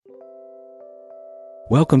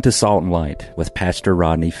Welcome to Salt and Light with Pastor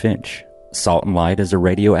Rodney Finch. Salt and Light is a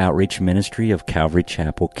radio outreach ministry of Calvary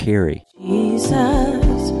Chapel, Cary.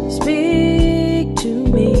 Jesus, speak to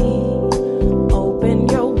me. Open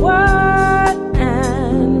your word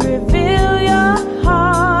and reveal your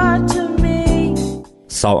heart to me.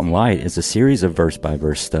 Salt and Light is a series of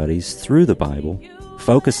verse-by-verse studies through the Bible,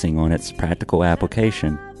 focusing on its practical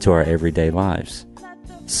application to our everyday lives.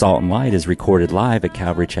 Salt and Light is recorded live at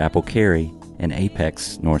Calvary Chapel, Cary in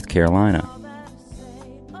Apex, North Carolina.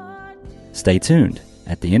 Stay tuned.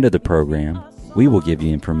 At the end of the program, we will give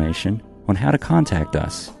you information on how to contact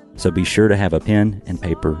us, so be sure to have a pen and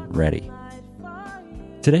paper ready.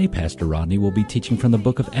 Today, Pastor Rodney will be teaching from the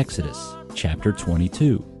book of Exodus, chapter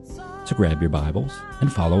 22. So grab your Bibles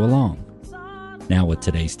and follow along. Now with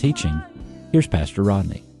today's teaching, here's Pastor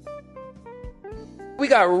Rodney. We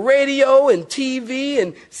got radio and TV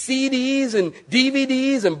and CDs and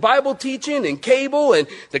DVDs and Bible teaching and cable and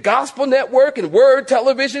the Gospel Network and Word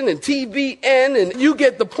Television and TVN, and you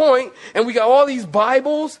get the point. And we got all these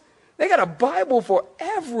Bibles. They got a Bible for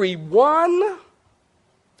everyone.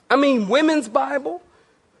 I mean, women's Bible,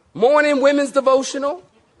 morning women's devotional,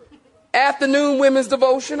 afternoon women's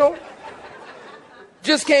devotional,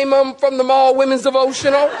 just came from the mall women's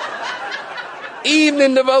devotional,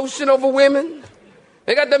 evening devotional for women.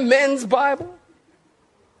 They got the men's Bible,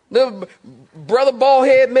 the Brother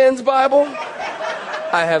Ballhead men's Bible.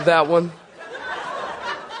 I have that one.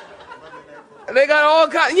 They got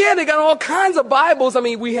all kinds of Bibles. I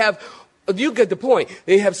mean, you get the point.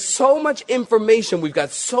 They have so much information. We've got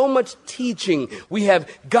so much teaching. We have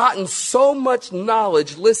gotten so much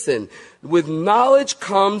knowledge. Listen, with knowledge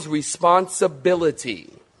comes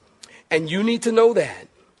responsibility. And you need to know that.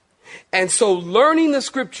 And so learning the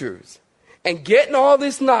scriptures and getting all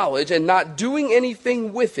this knowledge and not doing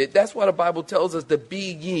anything with it, that's why the Bible tells us to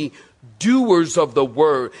be ye doers of the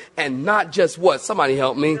word and not just what? Somebody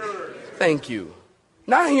help me. Thank you.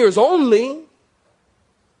 Not hearers only,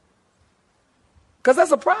 because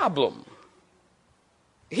that's a problem.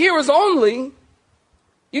 Hearers only,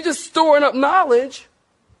 you're just storing up knowledge.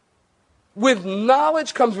 With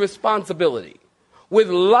knowledge comes responsibility. With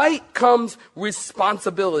light comes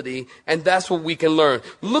responsibility, and that's what we can learn.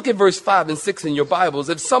 Look at verse 5 and 6 in your Bibles.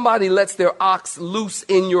 If somebody lets their ox loose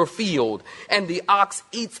in your field, and the ox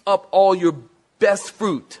eats up all your best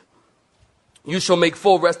fruit, you shall make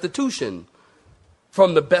full restitution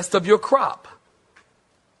from the best of your crop.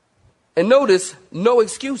 And notice, no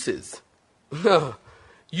excuses.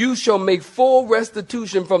 You shall make full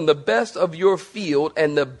restitution from the best of your field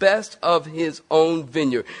and the best of his own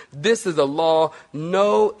vineyard. This is a law,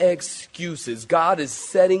 no excuses. God is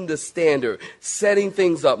setting the standard, setting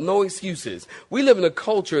things up, no excuses. We live in a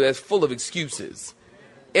culture that's full of excuses.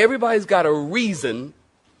 Everybody's got a reason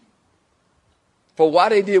for why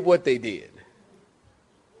they did what they did.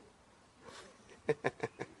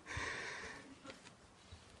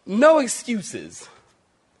 No excuses.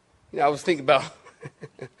 You know, I was thinking about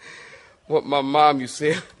what my mom used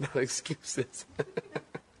to say about excuses.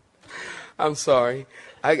 I'm sorry.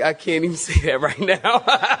 I can't even say that right now.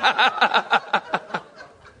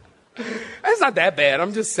 It's not that bad.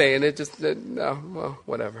 I'm just saying it. Well,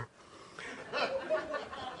 whatever.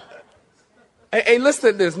 Hey,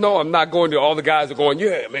 listen to this. No, I'm not going to. All the guys are going,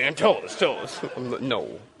 yeah, man, tell us.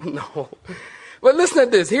 No. But listen to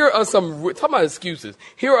this. Here are talking about excuses.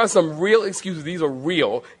 Here are some real excuses. These are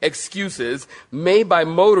real excuses made by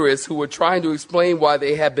motorists who were trying to explain why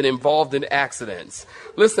they have been involved in accidents.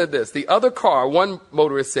 Listen to this. One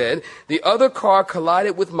motorist said, the other car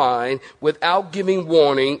collided with mine without giving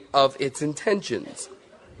warning of its intentions.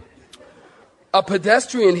 A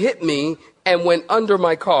pedestrian hit me and went under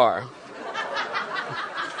my car.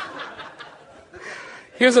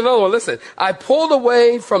 Here's another one. Listen, I pulled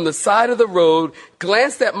away from the side of the road,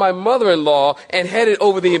 glanced at my mother-in-law, and headed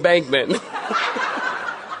over the embankment.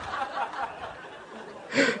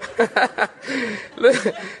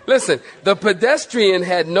 Listen, the pedestrian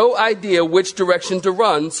had no idea which direction to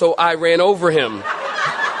run, so I ran over him.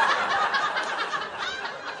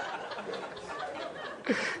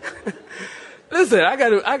 Listen, I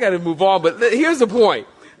gotta move on, but here's the point.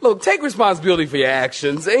 Look, take responsibility for your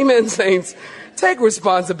actions. Amen, saints. Take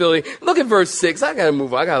responsibility. Look at verse 6. I got to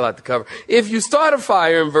move on. I got a lot to cover. If you start a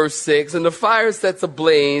fire in verse 6 and the fire sets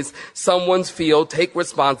ablaze someone's field, take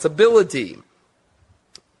responsibility.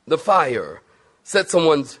 The fire sets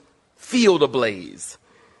someone's field ablaze.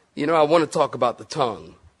 You know, I want to talk about the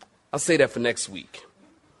tongue. I'll say that for next week.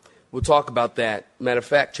 We'll talk about that. Matter of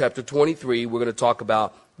fact, chapter 23, we're going to talk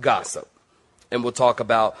about gossip. And we'll talk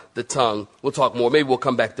about the tongue. We'll talk more. Maybe we'll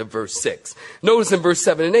come back to verse 6. Notice in verse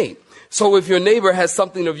 7 and 8. So if your neighbor has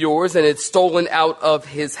something of yours and it's stolen out of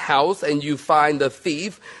his house and you find the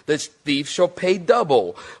thief shall pay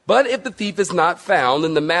double. But if the thief is not found,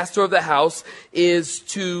 then the master of the house is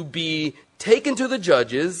to be taken to the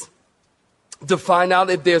judges to find out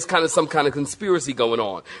if there's some kind of conspiracy going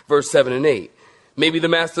on. Verse 7 and 8. Maybe the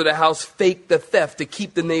master of the house faked the theft to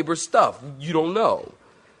keep the neighbor's stuff. You don't know.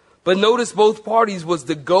 But notice both parties was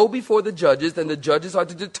to go before the judges, and the judges are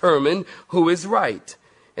to determine who is right.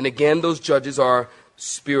 And again, those judges are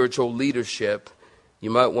spiritual leadership.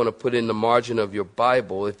 You might want to put in the margin of your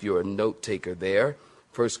Bible, if you're a note taker there,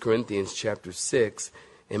 1 Corinthians chapter 6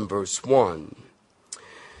 and verse 1.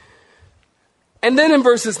 And then in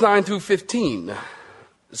verses 9 through 15.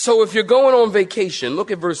 So if you're going on vacation, look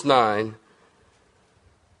at verse 9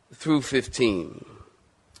 through 15.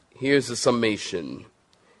 Here's the summation.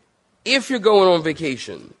 If you're going on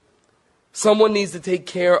vacation, someone needs to take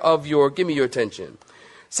care of give me your attention.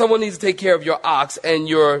 Someone needs to take care of your ox and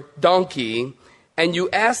your donkey, and you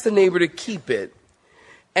ask the neighbor to keep it.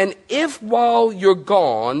 And if while you're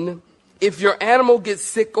gone, if your animal gets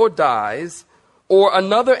sick or dies, or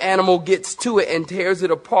another animal gets to it and tears it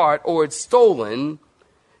apart, or it's stolen,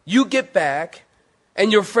 you get back,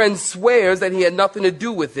 and your friend swears that he had nothing to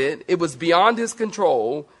do with it, it was beyond his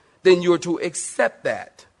control, then you're to accept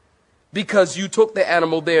that. Because you took the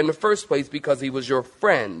animal there in the first place because he was your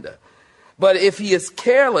friend. But if he is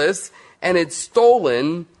careless and it's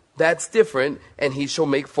stolen, that's different, and he shall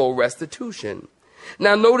make full restitution.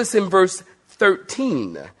 Now notice in verse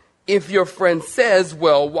 13, if your friend says,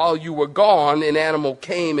 well, while you were gone, an animal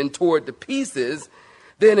came and tore it to pieces,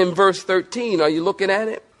 then in verse 13, are you looking at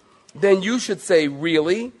it? Then you should say,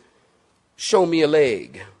 really? Show me a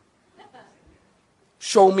leg.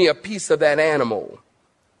 Show me a piece of that animal.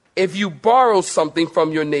 If you borrow something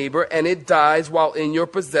from your neighbor and it dies while in your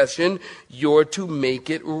possession, you're to make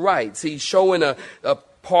it right. See, showing a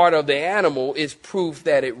part of the animal is proof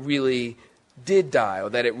that it really did die or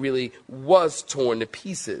that it really was torn to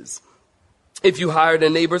pieces. If you hired a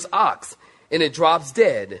neighbor's ox and it drops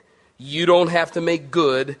dead, you don't have to make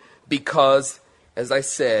good because, as I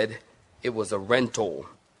said, it was a rental.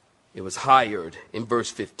 It was hired in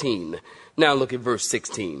verse 15. Now look at verse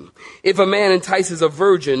 16. If a man entices a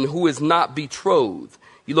virgin who is not betrothed,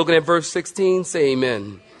 you looking at verse 16? Say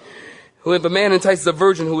amen. If a man entices a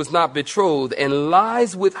virgin who is not betrothed and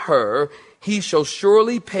lies with her, he shall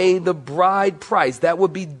surely pay the bride price. That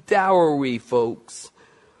would be dowry, folks,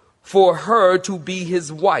 for her to be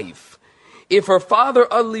his wife. If her father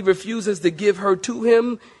utterly refuses to give her to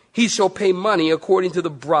him, he shall pay money according to the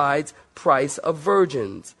bride's price of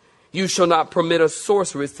virgins. You shall not permit a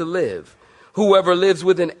sorceress to live. Whoever lives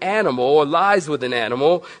with an animal or lies with an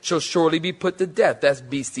animal shall surely be put to death. That's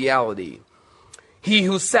bestiality. He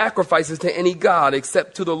who sacrifices to any god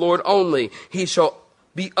except to the Lord only, he shall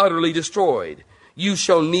be utterly destroyed. You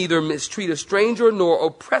shall neither mistreat a stranger nor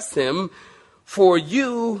oppress him, for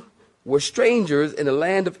you were strangers in the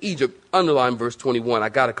land of Egypt. Underline verse 21. I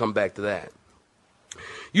got to come back to that.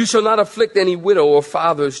 You shall not afflict any widow or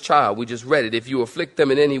father's child. We just read it. If you afflict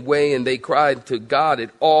them in any way and they cry to God at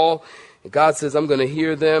all, and God says, I'm going to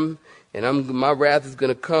hear them, and my wrath is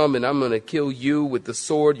going to come, and I'm going to kill you with the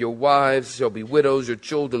sword. Your wives shall be widows, your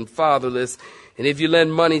children fatherless. And if you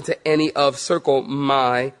lend money to any of, circle,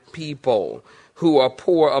 my people who are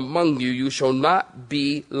poor among you, you shall not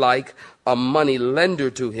be like a money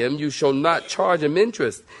lender to him. You shall not charge him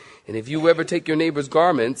interest. And if you ever take your neighbor's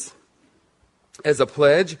garments as a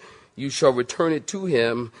pledge, you shall return it to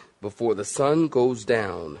him before the sun goes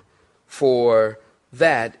down. For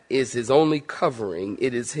that is his only covering.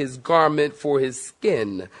 It is his garment for his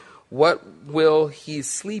skin. What will he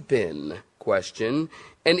sleep in? Question.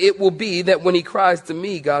 And it will be that when he cries to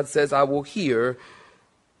me, God says, I will hear.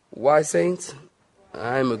 Why, saints?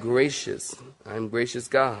 I'm gracious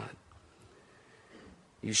God.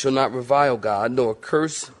 You shall not revile God, nor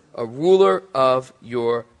curse a ruler of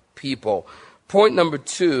your people. Point number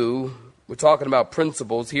 2, we're talking about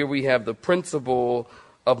principles. Here we have the principle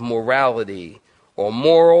of morality, or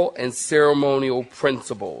moral and ceremonial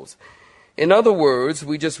principles. In other words,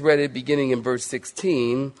 we just read it beginning in verse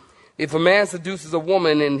 16. If a man seduces a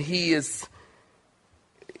woman and he is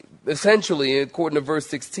essentially, according to verse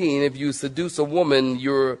 16, if you seduce a woman,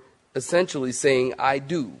 you're essentially saying, I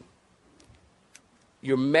do.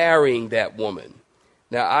 You're marrying that woman.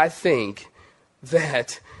 Now, I think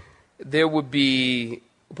that there would be,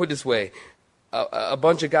 put it this way, a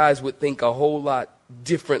bunch of guys would think a whole lot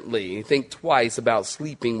differently, think twice about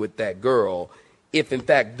sleeping with that girl if, in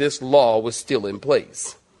fact, this law was still in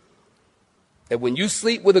place. That when you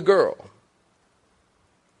sleep with a girl,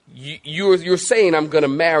 you're saying, I'm going to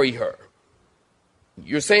marry her.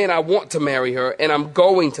 You're saying I want to marry her and I'm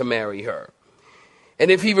going to marry her. And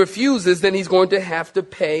if he refuses, then he's going to have to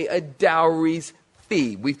pay a dowry's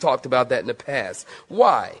fee. We've talked about that in the past.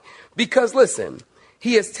 Why? Because, listen,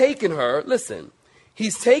 he has taken her,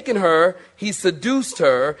 he's taken her, he's seduced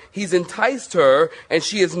her, he's enticed her, and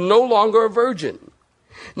she is no longer a virgin.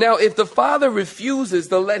 Now, if the father refuses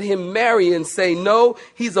to let him marry and say, no,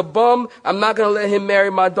 he's a bum, I'm not going to let him marry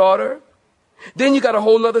my daughter, then you got a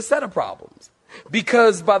whole nother set of problems.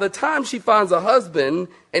 Because by the time she finds a husband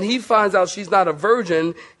and he finds out she's not a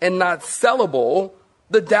virgin and not sellable,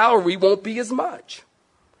 the dowry won't be as much.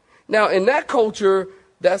 Now, in that culture,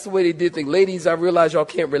 that's the way they did things. Ladies, I realize y'all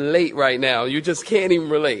can't relate right now. You just can't even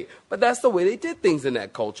relate. But that's the way they did things in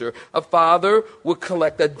that culture. A father would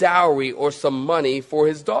collect a dowry or some money for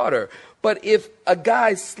his daughter. But if a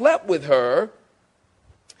guy slept with her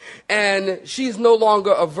and she's no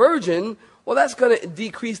longer a virgin, well, that's going to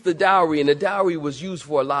decrease the dowry. And the dowry was used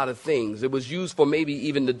for a lot of things. It was used for maybe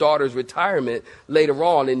even the daughter's retirement later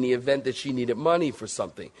on in the event that she needed money for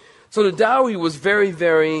something. So the dowry was very,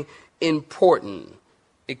 very important.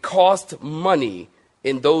 It cost money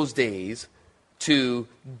in those days to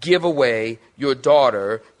give away your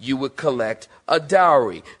daughter. You would collect a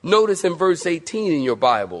dowry. Notice in verse 18 in your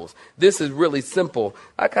Bibles. This is really simple.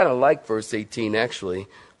 I kind of like verse 18, actually.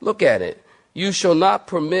 Look at it. You shall not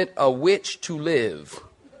permit a witch to live.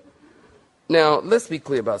 Now, let's be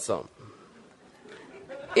clear about something.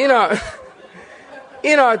 In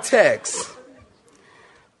our text,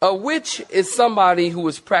 a witch is somebody who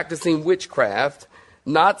is practicing witchcraft,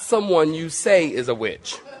 not someone you say is a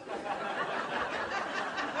witch.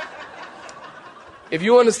 If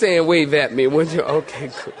you understand, wave at me, would you?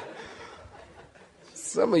 Okay, good.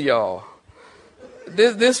 Some of y'all.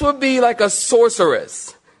 This would be like a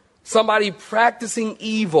sorceress. Somebody practicing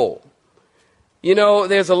evil. You know,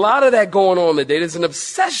 there's a lot of that going on today. There's an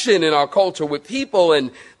obsession in our culture with people and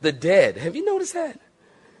the dead. Have you noticed that?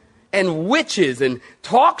 And witches and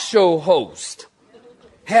talk show hosts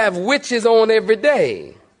have witches on every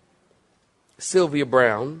day. Sylvia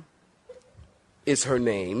Brown is her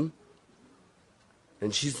name.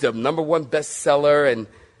 And she's the #1 bestseller. And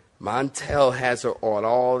Montel has her on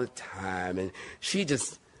all the time. And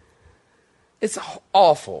it's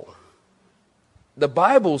awful. The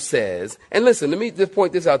Bible says, and listen, let me just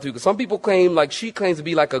point this out too, because some people claim like she claims to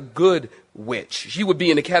be like a good witch. She would be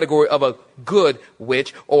in the category of a good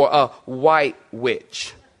witch or a white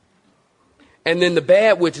witch. And then the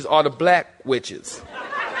bad witches are the black witches.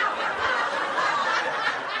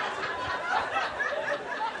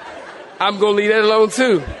 I'm going to leave that alone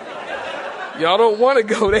too. Y'all don't want to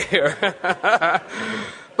go there.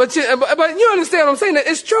 But you understand what I'm saying?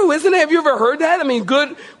 It's true, isn't it? Have you ever heard that? I mean,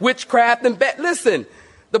 good witchcraft and bad. Listen,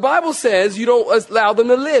 the Bible says you don't allow them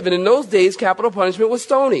to live. And in those days, capital punishment was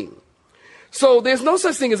stoning. So there's no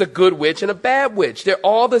such thing as a good witch and a bad witch. They're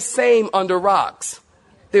all the same under rocks.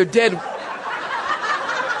 They're dead.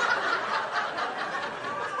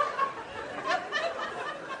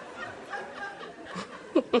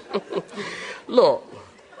 Look.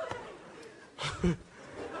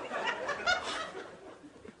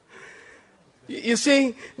 You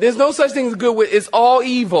see, there's no such thing as good witch. It's all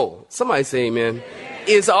evil. Somebody say amen.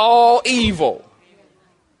 It's all evil.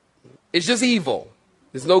 It's just evil.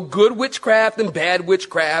 There's no good witchcraft and bad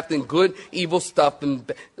witchcraft and good evil stuff and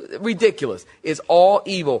ridiculous. It's all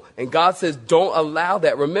evil. And God says, don't allow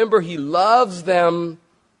that. Remember, he loves them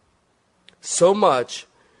so much.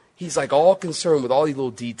 He's like all concerned with all these little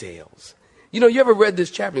details. You know, you ever read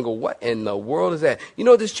this chapter and go, what in the world is that? You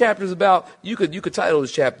know what this chapter is about? You could title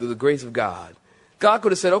this chapter, The Grace of God. God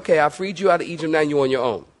could have said, okay, I freed you out of Egypt, now you're on your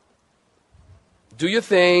own. Do your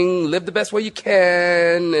thing, live the best way you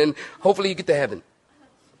can, and hopefully you get to heaven.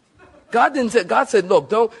 God didn't say, God said,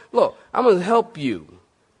 look, I'm going to help you,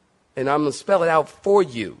 and I'm going to spell it out for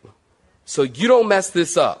you, so you don't mess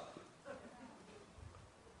this up.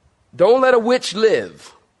 Don't let a witch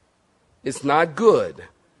live. It's not good.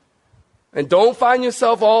 And don't find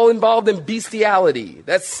yourself all involved in bestiality.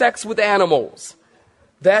 That's sex with animals.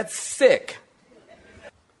 That's sick.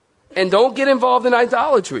 And don't get involved in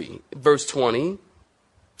idolatry. Verse 20,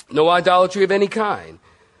 no idolatry of any kind.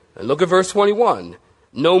 And look at verse 21.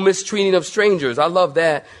 No mistreating of strangers. I love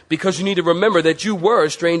that because you need to remember that you were a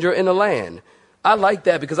stranger in the land. I like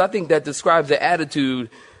that because I think that describes the attitude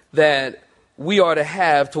that we are to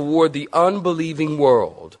have toward the unbelieving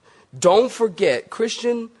world. Don't forget,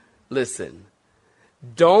 Christian, listen,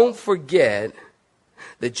 don't forget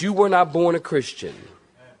that you were not born a Christian.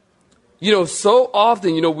 You know, so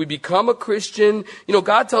often, we become a Christian.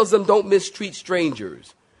 God tells them don't mistreat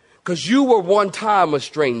strangers because you were one time a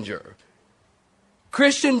stranger.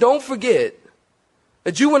 Christian, don't forget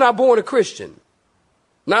that you were not born a Christian.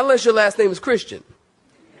 Not unless your last name is Christian.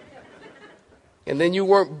 And then you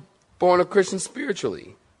weren't born a Christian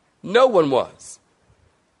spiritually. No one was.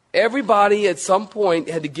 Everybody at some point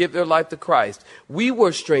had to give their life to Christ. We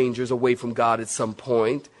were strangers away from God at some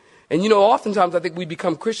point. And oftentimes I think we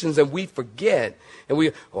become Christians and we forget. And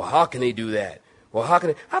well, how can they do that? Well, how can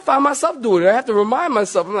they? I find myself doing it. I have to remind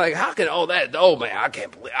myself. I'm like, man, I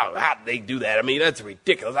can't believe, how do they do that? I mean, that's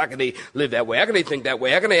ridiculous. How can they live that way? How can they think that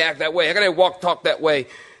way? How can they act that way? How can they talk that way?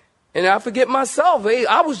 And I forget myself. Hey,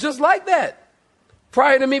 I was just like that.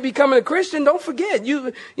 Prior to me becoming a Christian, don't forget,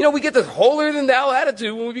 we get this holier than thou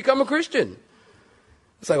attitude when we become a Christian.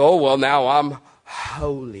 It's like, oh, well, now I'm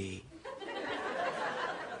holy.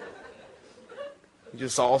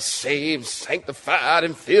 Just all saved, sanctified,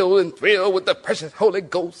 and filled and thrilled with the precious Holy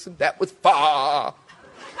Ghost, and that was far.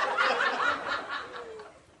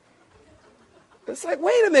 It's like,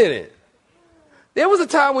 wait a minute. There was a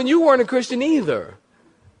time when you weren't a Christian either.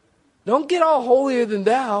 Don't get all holier than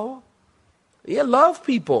thou. Yeah, love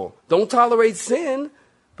people. Don't tolerate sin.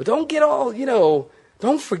 But don't get all,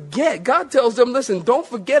 don't forget. God tells them, listen, don't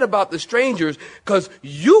forget about the strangers because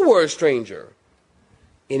you were a stranger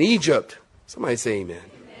in Egypt. Somebody say amen.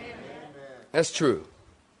 Amen. That's true.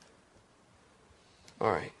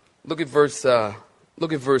 All right. Look at verse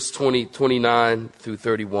 29 through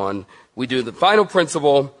 31. We do the final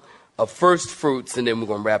principle of first fruits, and then we're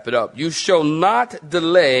going to wrap it up. You shall not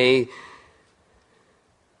delay,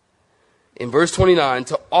 in verse 29,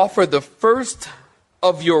 to offer the first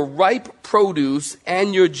of your ripe produce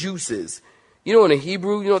and your juices. In the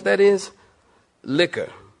Hebrew, you know what that is? Liquor.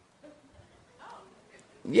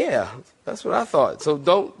 Yeah, that's what I thought. So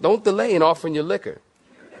don't delay in offering your liquor.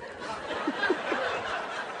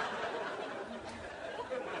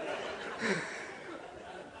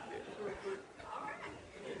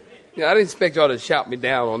 I didn't expect y'all to shout me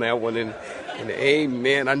down on that one and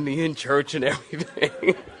amen, I need in church and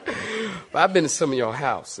everything. But I've been to some of your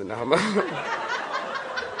house and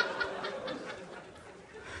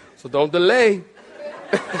so don't delay.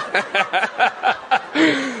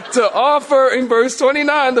 To offer in verse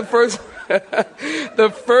 29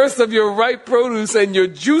 the first of your ripe produce and your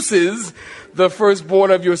juices, the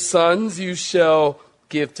firstborn of your sons you shall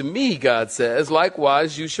give to me, God says.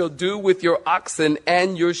 Likewise, you shall do with your oxen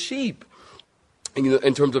and your sheep,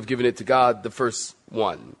 in terms of giving it to God, the first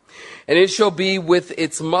one. And it shall be with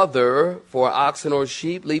its mother for oxen or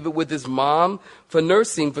sheep. Leave it with his mom for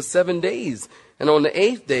nursing for 7 days. And on the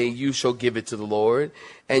 8th day you shall give it to the Lord,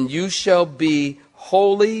 and you shall be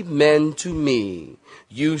holy men to me.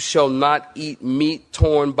 You shall not eat meat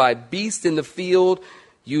torn by beast in the field.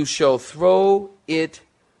 You shall throw it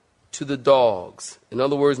to the dogs. In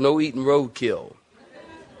other words, no eating roadkill.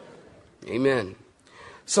 Amen.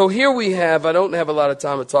 So here we have, I don't have a lot of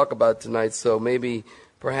time to talk about it tonight, so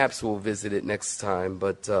perhaps we'll visit it next time.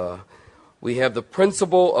 But we have the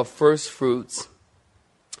principle of first fruits.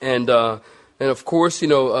 And of course,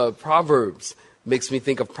 Proverbs makes me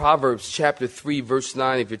think of Proverbs chapter 3, verse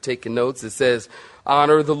 9. If you're taking notes, it says,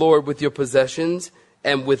 honor the Lord with your possessions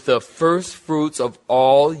and with the first fruits of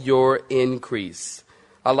all your increase.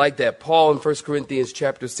 I like that. Paul in 1 Corinthians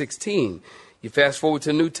chapter 16, you fast forward to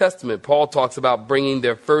the New Testament, Paul talks about bringing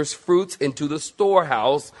their first fruits into the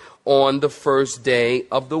storehouse on the first day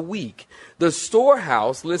of the week. The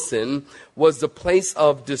storehouse, listen, was the place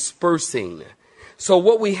of dispersing. So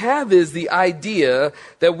what we have is the idea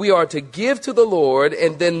that we are to give to the Lord,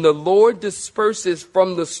 and then the Lord disperses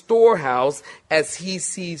from the storehouse as he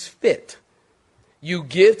sees fit. You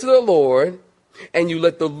give to the Lord, and you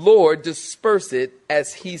let the Lord disperse it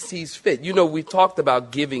as he sees fit. We talked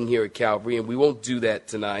about giving here at Calvary, and we won't do that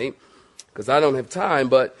tonight because I don't have time.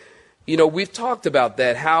 But, we've talked about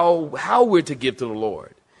that, how we're to give to the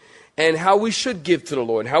Lord and how we should give to the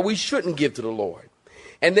Lord and how we shouldn't give to the Lord.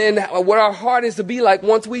 And then what our heart is to be like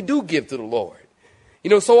once we do give to the Lord.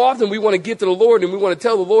 So often we want to give to the Lord and we want to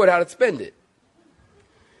tell the Lord how to spend it.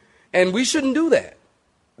 And we shouldn't do that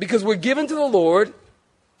because we're giving to the Lord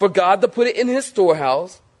for God to put it in his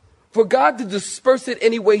storehouse, for God to disperse it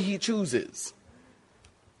any way he chooses.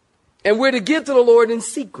 And we're to give to the Lord in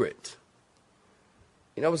secret.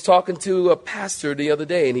 I was talking to a pastor the other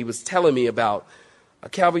day, and he was telling me about a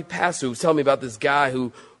Calvary pastor who was telling me about this guy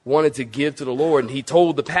who wanted to give to the Lord. And he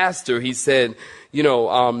told the pastor, he said,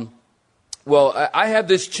 I have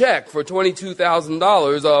this check for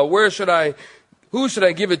 $22,000. Who should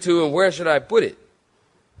I give it to and where should I put it?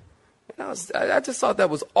 I just thought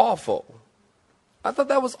that was awful. I thought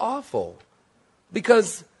that was awful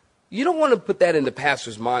because you don't want to put that in the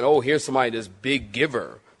pastor's mind. Oh, here's somebody, this big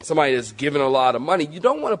giver, somebody that's given a lot of money, you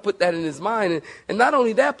don't want to put that in his mind. And not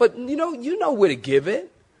only that, but you know where to give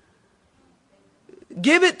it.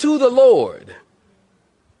 Give it to the Lord.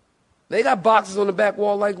 They got boxes on the back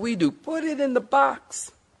wall like we do. Put it in the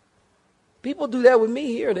box. People do that with me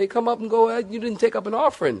here. They come up and go, you didn't take up an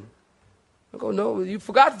offering. I go, no, you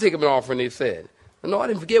forgot to take up an offering, they said. No, I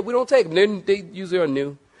didn't forget. We don't take them. They usually are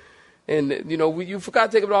new. And, you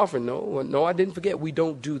forgot to take up an offering. No, I didn't forget. We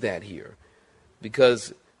don't do that here.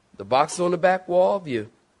 Because the box is on the back wall. If you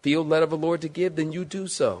feel led of the Lord to give, then you do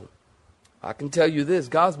so. I can tell you this.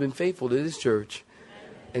 God's been faithful to this church.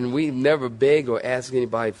 And we never beg or ask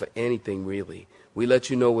anybody for anything, really. We let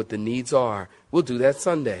you know what the needs are. We'll do that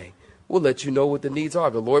Sunday. We'll let you know what the needs are.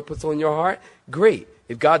 If the Lord puts on your heart, great.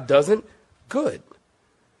 If God doesn't, good.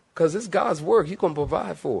 Because it's God's work. He's going to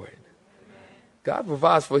provide for it. God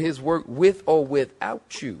provides for his work with or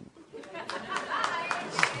without you. You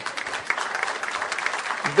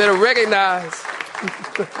better recognize.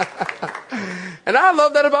 And I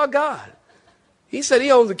love that about God. He said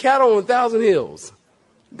he owns a cattle on 1,000 hills.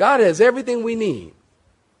 God has everything we need.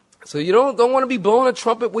 So you don't want to be blowing a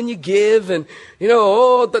trumpet when you give and, it's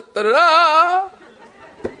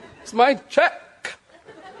my check.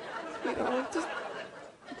 Just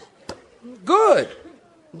good.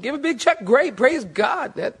 Give a big check. Great. Praise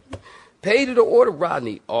God. That paid to the order,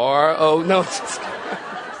 Rodney. No.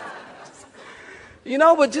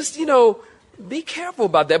 But just, be careful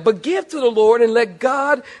about that. But give to the Lord and let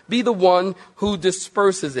God be the one who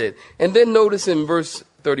disperses it. And then notice in verse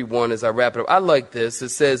 31 as I wrap it up. I like this. It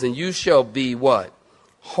says, and you shall be what?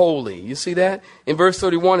 Holy. You see that? In verse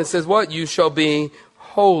 31 it says what? You shall be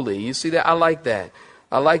holy. You see that? I like that.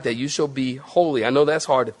 I like that. You shall be holy. I know that's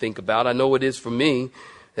hard to think about. I know it is for me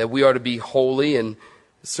that we are to be holy, and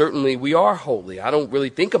certainly we are holy. I don't really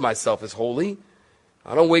think of myself as holy.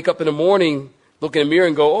 I don't wake up in the morning, look in the mirror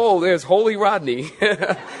and go, oh, there's holy Rodney.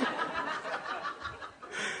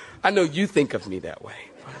 I know you think of me that way.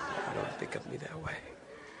 I don't think of me that way.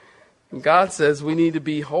 And God says we need to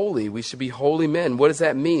be holy. We should be holy men. What does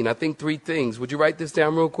that mean? I think 3 things. Would you write this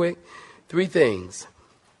down real quick? 3 things.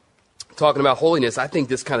 Talking about holiness, I think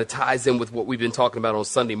this kind of ties in with what we've been talking about on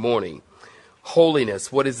Sunday morning.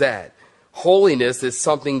 Holiness, what is that? Holiness is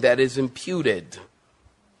something that is imputed.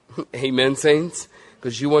 Amen, saints?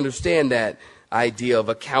 Because you understand that idea of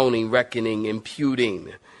accounting, reckoning,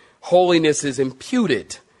 imputing. Holiness is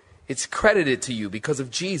imputed. It's credited to you because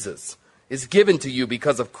of Jesus. It's given to you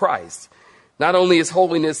because of Christ. Not only is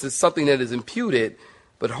holiness something that is imputed,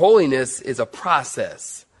 but holiness is a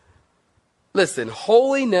process. Listen,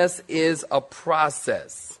 holiness is a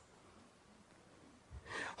process.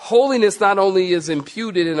 Holiness not only is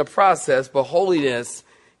imputed in a process, but holiness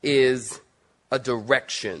is a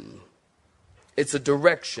direction. It's a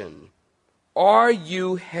direction. Are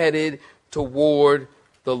you headed toward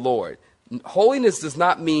the Lord? Holiness does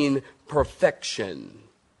not mean perfection.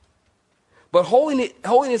 But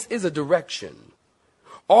holiness is a direction.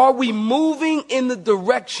 Are we moving in the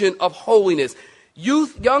direction of holiness?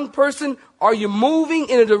 Youth, young person, are you moving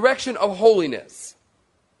in a direction of holiness?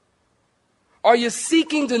 Are you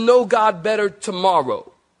seeking to know God better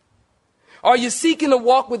tomorrow? Are you seeking to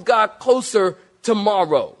walk with God closer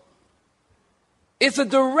tomorrow? It's a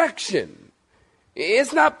direction.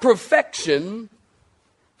 It's not perfection,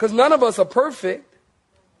 because none of us are perfect.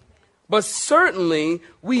 But certainly,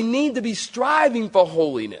 we need to be striving for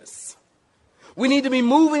holiness. We need to be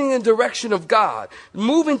moving in the direction of God,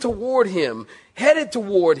 moving toward Him, headed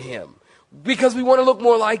toward Him, because we want to look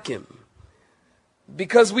more like Him,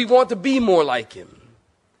 because we want to be more like Him,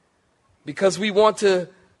 because we want to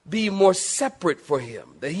be more separate for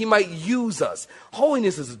Him, that He might use us.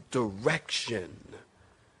 Holiness is a direction.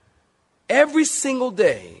 Every single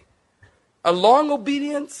day, a long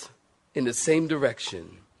obedience in the same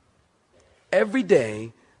direction. Every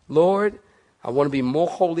day, Lord, I want to be more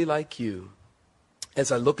holy like you.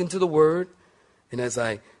 As I look into the Word and as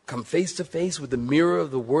I come face to face with the mirror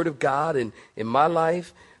of the Word of God in my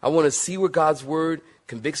life, I want to see where God's Word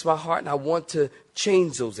convicts my heart, and I want to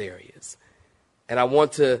change those areas. And I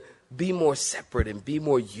want to be more separate and be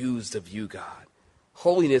more used of you, God.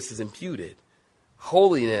 Holiness is imputed.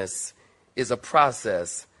 Holiness is a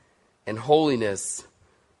process, and holiness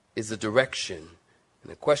is a direction.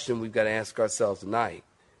 And the question we've got to ask ourselves tonight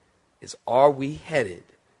is, are we headed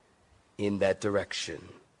in that direction?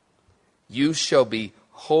 You shall be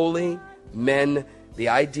holy men. The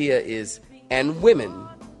idea is, and women,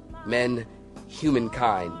 men,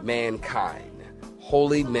 humankind, mankind,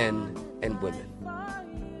 holy men and women.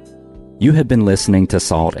 You have been listening to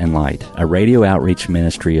Salt and Light, a radio outreach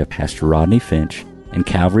ministry of Pastor Rodney Finch and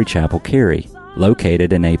Calvary Chapel, Cary.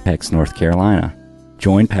 located in Apex, North Carolina.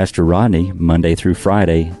 Join Pastor Rodney Monday through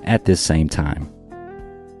Friday at this same time.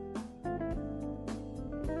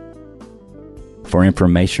 For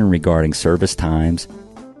information regarding service times,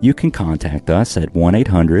 you can contact us at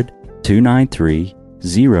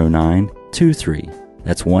 1-800-293-0923.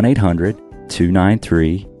 That's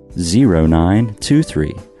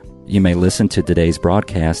 1-800-293-0923. You may listen to today's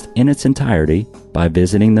broadcast in its entirety by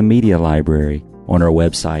visiting the media library on our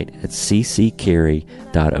website at cccarey.org.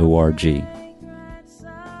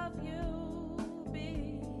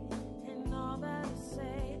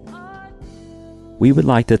 We would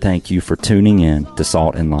like to thank you for tuning in to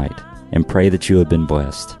Salt and Light and pray that you have been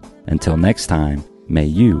blessed. Until next time, may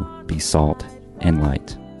you be salt and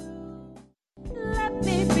light.